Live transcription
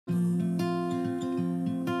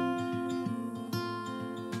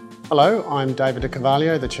Hello, I'm David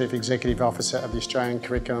Carvalho, the Chief Executive Officer of the Australian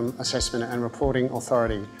Curriculum Assessment and Reporting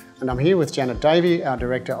Authority. And I'm here with Janet Davy, our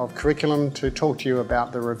Director of Curriculum, to talk to you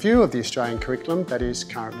about the review of the Australian curriculum that is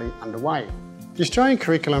currently underway. The Australian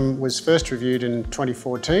curriculum was first reviewed in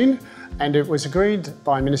 2014, and it was agreed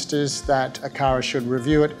by ministers that ACARA should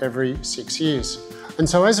review it every 6 years. And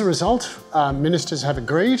so as a result, ministers have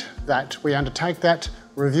agreed that we undertake that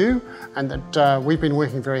review, and that we've been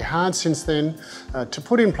working very hard since then to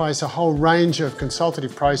put in place a whole range of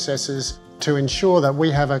consultative processes to ensure that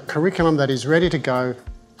we have a curriculum that is ready to go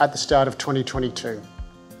at the start of 2022.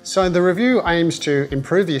 So the review aims to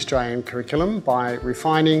improve the Australian curriculum by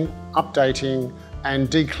refining, updating and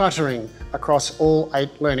decluttering across all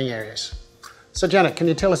 8 learning areas. So Janet, can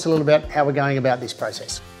you tell us a little about how we're going about this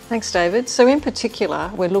process? Thanks, David. So in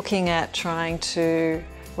particular, we're looking at trying to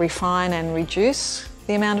refine and reduce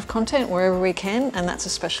the amount of content wherever we can, and that's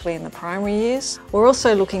especially in the primary years. We're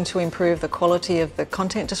also looking to improve the quality of the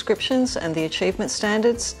content descriptions and the achievement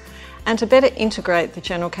standards, and to better integrate the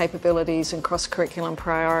general capabilities and cross-curriculum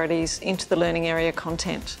priorities into the learning area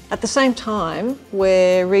content. At the same time,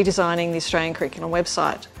 we're redesigning the Australian Curriculum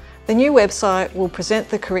website. The new website will present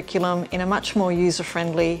the curriculum in a much more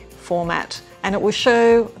user-friendly format, and it will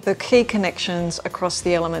show the key connections across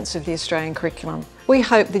the elements of the Australian curriculum. We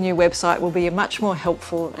hope the new website will be a much more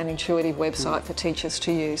helpful and intuitive website for teachers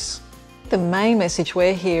to use. The main message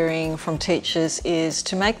we're hearing from teachers is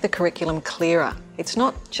to make the curriculum clearer. It's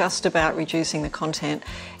not just about reducing the content,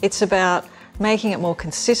 it's about making it more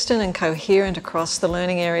consistent and coherent across the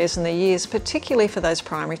learning areas and the years, particularly for those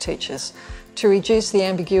primary teachers, to reduce the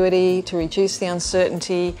ambiguity, to reduce the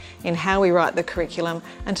uncertainty in how we write the curriculum,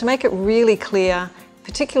 and to make it really clear,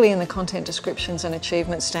 particularly in the content descriptions and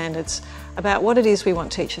achievement standards, about what it is we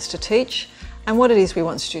want teachers to teach and what it is we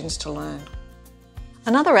want students to learn.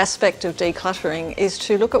 Another aspect of decluttering is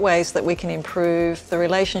to look at ways that we can improve the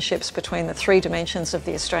relationships between the 3 dimensions of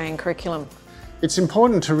the Australian curriculum. It's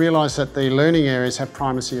important to realise that the learning areas have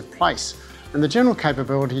primacy of place, and the general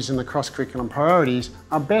capabilities and the cross-curriculum priorities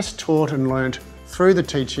are best taught and learnt through the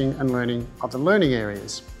teaching and learning of the learning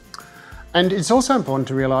areas. And it's also important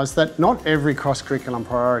to realise that not every cross-curriculum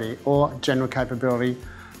priority or general capability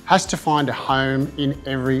has to find a home in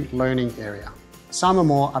every learning area. Some are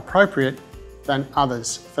more appropriate than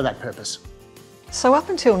others for that purpose. So up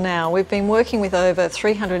until now, we've been working with over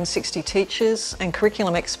 360 teachers and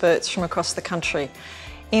curriculum experts from across the country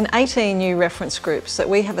in 18 new reference groups that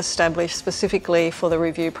we have established specifically for the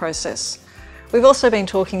review process. We've also been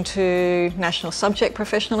talking to national subject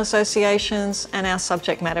professional associations and our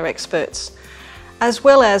subject matter experts, as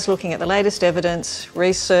well as looking at the latest evidence,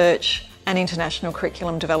 research and international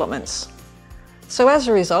curriculum developments. So as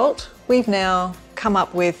a result, we've now come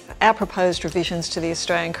up with our proposed revisions to the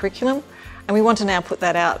Australian curriculum, and we want to now put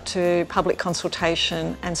that out to public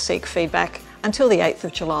consultation and seek feedback until the 8th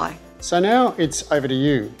of July. So now it's over to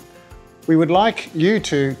you. We would like you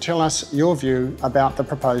to tell us your view about the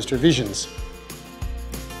proposed revisions.